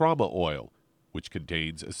Legacy Trauma Oil. which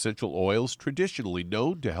contains essential oils traditionally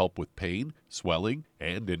known to help with pain, swelling,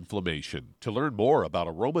 and inflammation. To learn more about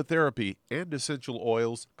aromatherapy and essential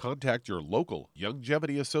oils, contact your local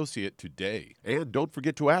Youngevity associate today. And don't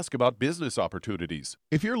forget to ask about business opportunities.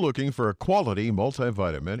 If you're looking for a quality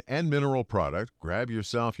multivitamin and mineral product, grab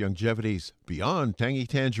yourself Youngevity's Beyond Tangy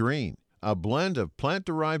Tangerine, a blend of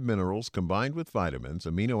plant-derived minerals combined with vitamins,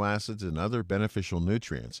 amino acids, and other beneficial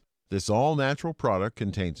nutrients. This all-natural product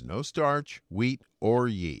contains no starch, wheat, or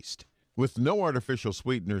yeast, with no artificial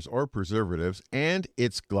sweeteners or preservatives, and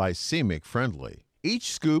it's glycemic friendly.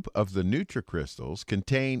 Each scoop of the NutriCrystals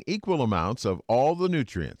contain equal amounts of all the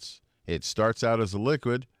nutrients. It starts out as a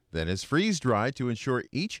liquid, then is freeze-dried to ensure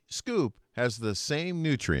each scoop has the same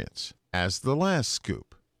nutrients as the last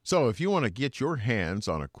scoop. So if you want to get your hands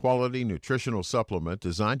on a quality nutritional supplement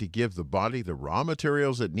designed to give the body the raw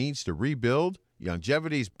materials it needs to rebuild,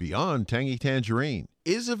 Youngevity's Beyond Tangy Tangerine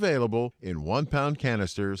is available in 1-pound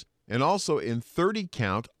canisters and also in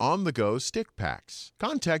 30-count on-the-go stick packs.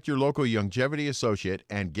 Contact your local Youngevity associate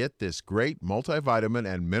and get this great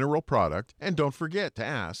multivitamin and mineral product, and don't forget to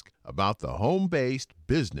ask about the home-based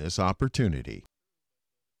business opportunity.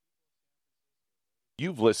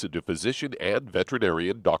 You've listened to physician and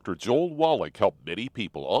veterinarian Dr. Joel Wallach help many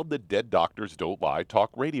people on the Dead Doctors Don't Lie talk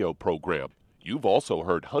radio program. You've also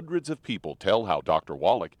heard hundreds of people tell how Dr.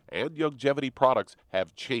 Wallach and Youngevity products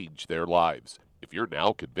have changed their lives. If you're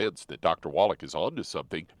now convinced that Dr. Wallach is onto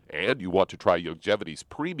something and you want to try Youngevity's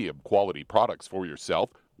premium quality products for yourself,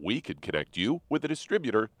 we can connect you with a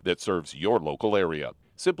distributor that serves your local area.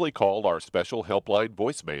 Simply call our special helpline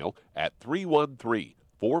voicemail at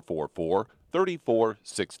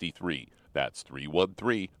 313-444-3463. That's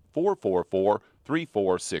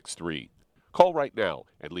 313-444-3463. Call right now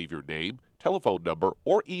and leave your name, telephone number,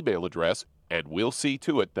 or email address, and we'll see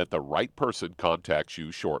to it that the right person contacts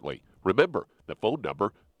you shortly. Remember, the phone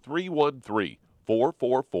number,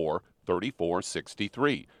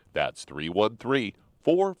 313-444-3463. That's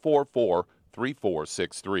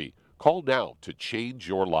 313-444-3463. Call now to change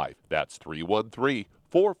your life. That's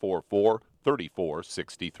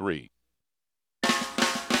 313-444-3463.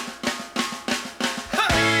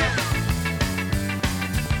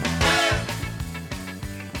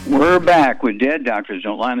 We're back with Dead Doctors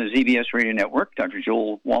Don't Lie on the ZBS Radio Network. Dr.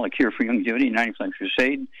 Joel Wallach here for Youngevity, 95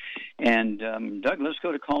 Crusade. And Doug, let's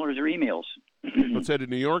go to callers or emails. Let's head to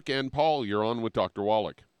New York. And Paul, you're on with Dr.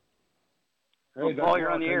 Wallach. Hey, Paul,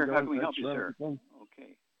 you're on the air. How can we help you, sir?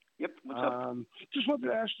 Okay. Yep, what's up? Just wanted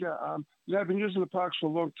to ask you, I've been using the products for a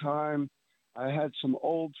long time. I had some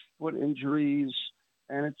old foot injuries,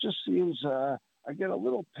 and it just seems I get a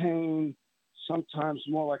little pain, sometimes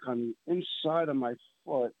more like on the inside of my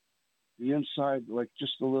foot, the inside, like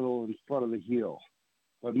just a little in front of the heel,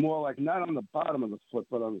 but more like not on the bottom of the foot,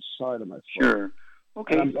 but on the side of my foot. Sure.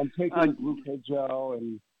 Okay. I'm taking glucogel,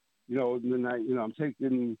 and then I'm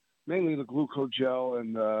taking mainly the glucogel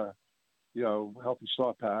and Healthy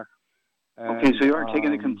Start Pack. And, okay, so you are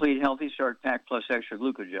taking the complete Healthy Start Pack plus extra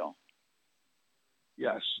glucogel.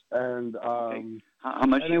 Yes, and okay. How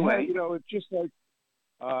much do you weigh? It's just like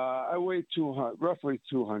I weigh 200, roughly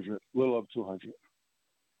 200, a little over 200.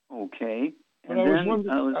 Okay. And I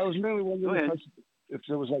was mainly wondering if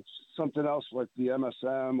there was like something else, like the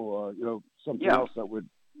MSM or something else that would.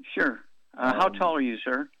 Sure. How tall are you,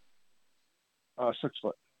 sir? 6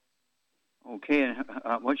 foot. Okay, and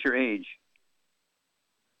what's your age?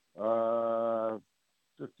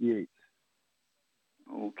 58.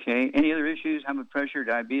 Okay. Any other issues? High blood pressure,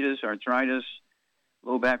 diabetes, arthritis,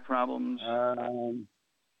 low back problems?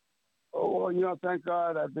 Thank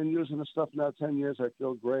God I've been using the stuff now 10 years. I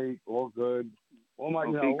feel great, all good. All my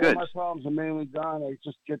problems are mainly gone. I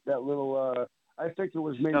just get that little. I think it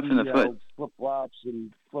was maybe flip-flops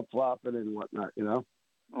and flip-flopping and whatnot.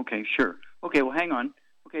 Okay, sure. Okay, well, hang on.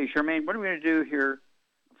 Okay, Charmaine, what are we going to do here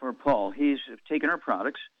for Paul? He's taken our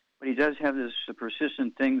products, but he does have this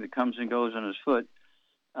persistent thing that comes and goes on his foot.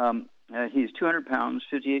 He's 200 pounds,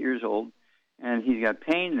 58 years old, and he's got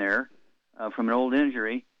pain there from an old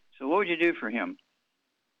injury. So what would you do for him?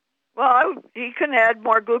 Well, he can add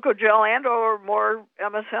more glucogel and or more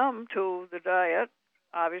MSM to the diet.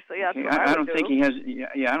 Obviously, that's what I don't think he has.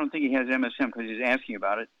 I don't think he has MSM because he's asking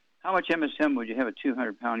about it. How much MSM would you have a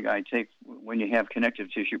 200-pound guy take when you have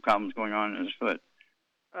connective tissue problems going on in his foot?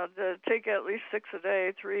 To take at least 6 a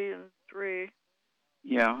day, 3 and 3.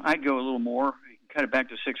 Yeah, I'd go a little more. Cut it back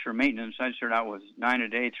to 6 for maintenance. I'd start out with 9 a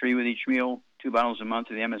day, 3 with each meal, 2 bottles a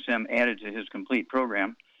month of the MSM added to his complete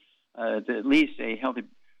program. At least a healthy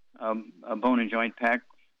a bone and joint pack,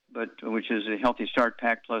 which is a Healthy Start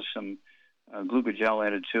Pack plus some glucogel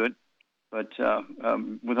added to it. But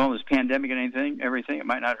with all this pandemic and everything, it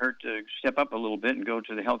might not hurt to step up a little bit and go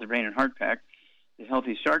to the Healthy Brain and Heart Pack. The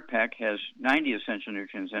Healthy Start Pack has 90 essential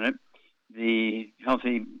nutrients in it. The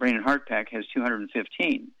Healthy Brain and Heart Pack has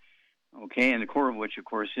 215. Okay, and the core of which, of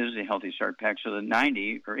course, is the Healthy Start Pack. So the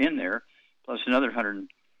 90 are in there, plus another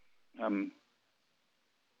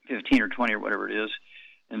 115 or 20 or whatever it is.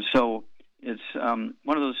 And so it's one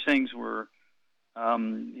of those things where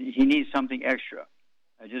he needs something extra.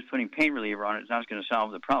 Just putting pain reliever on it is not going to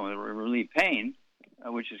solve the problem. It will relieve pain,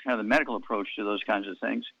 which is kind of the medical approach to those kinds of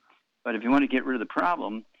things. But if you want to get rid of the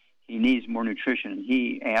problem, he needs more nutrition.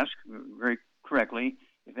 He asked very correctly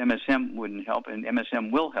if MSM wouldn't help, and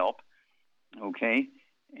MSM will help. Okay,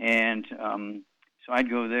 and so I'd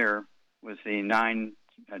go there with the 9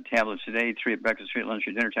 tablets a day, 3 at breakfast, 3 at lunch,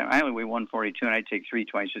 or dinner time. I only weigh 142, and I take 3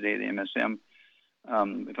 twice a day of the MSM.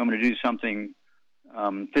 If I'm going to do something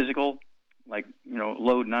physical, like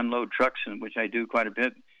load and unload trucks, and which I do quite a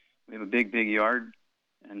bit, we have a big yard,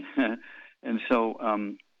 and and so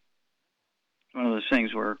one of those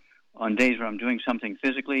things where on days where I'm doing something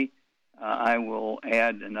physically, I will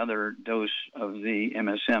add another dose of the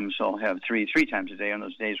MSM, so I'll have 3 times a day on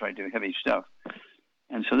those days where I do heavy stuff.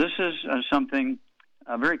 And so this is something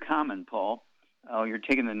very common, Paul. You're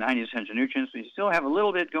taking the 90 essential nutrients, but you still have a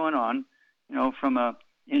little bit going on, from a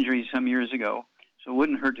injury some years ago. So it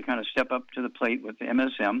wouldn't hurt to kind of step up to the plate with the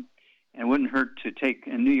MSM, and it wouldn't hurt to take,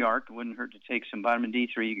 in New York, it wouldn't hurt to take some vitamin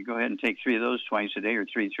D3. You could go ahead and take 3 of those twice a day, or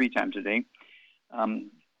 3 times a day.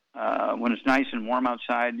 When it's nice and warm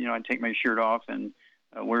outside, I take my shirt off and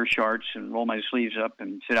wear shorts and roll my sleeves up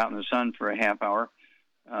and sit out in the sun for a half hour.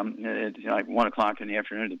 It's like 1 o'clock in the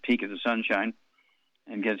afternoon, the peak of the sunshine,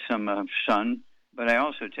 and get some sun. But I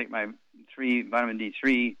also take my 3 vitamin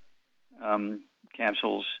D3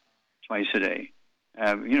 capsules twice a day.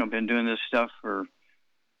 Been doing this stuff for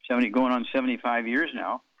going on 75 years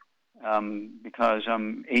now, because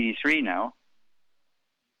I'm 83 now,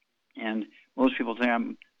 and most people think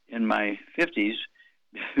I'm in my 50s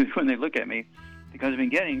when they look at me, because I've been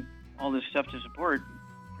getting all this stuff to support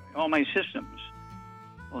all my systems.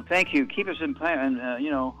 Well, thank you. Keep us informed,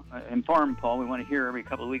 Paul. We want to hear every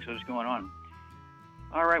couple of weeks what's going on.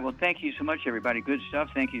 All right. Well, thank you so much, everybody. Good stuff.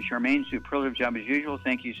 Thank you, Charmaine. Superlative job as usual.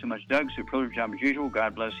 Thank you so much, Doug. Superlative job as usual.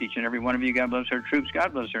 God bless each and every one of you. God bless our troops.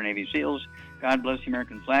 God bless our Navy SEALs. God bless the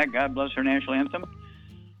American flag. God bless our national anthem.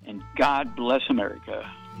 And God bless America.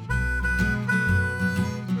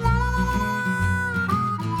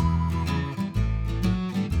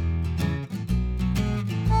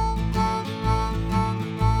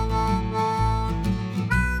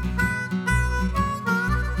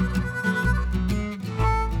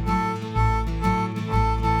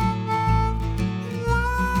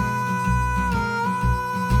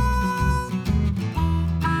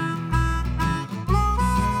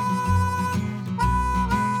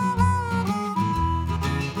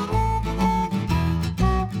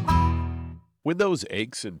 When those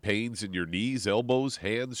aches and pains in your knees, elbows,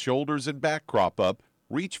 hands, shoulders, and back crop up,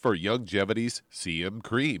 reach for Youngevity's CM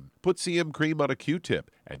Cream. Put CM Cream on a Q-tip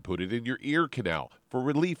and put it in your ear canal for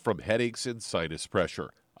relief from headaches and sinus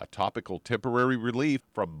pressure. A topical temporary relief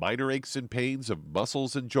from minor aches and pains of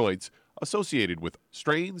muscles and joints associated with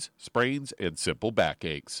strains, sprains, and simple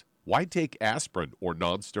backaches. Why take aspirin or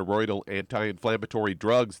non-steroidal anti-inflammatory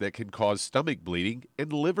drugs that can cause stomach bleeding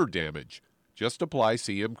and liver damage? Just apply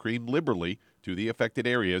CM Cream liberally to the affected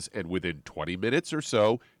areas, and within 20 minutes or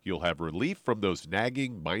so, you'll have relief from those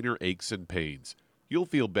nagging minor aches and pains. You'll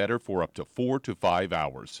feel better for up to 4 to 5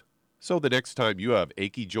 hours. So the next time you have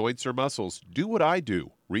achy joints or muscles, do what I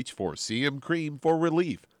do. Reach for CM Cream for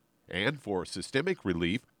relief. And for systemic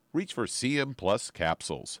relief, reach for CM Plus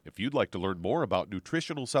capsules. If you'd like to learn more about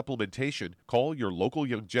nutritional supplementation, call your local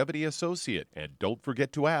Youngevity associate, and don't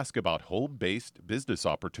forget to ask about home-based business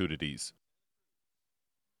opportunities.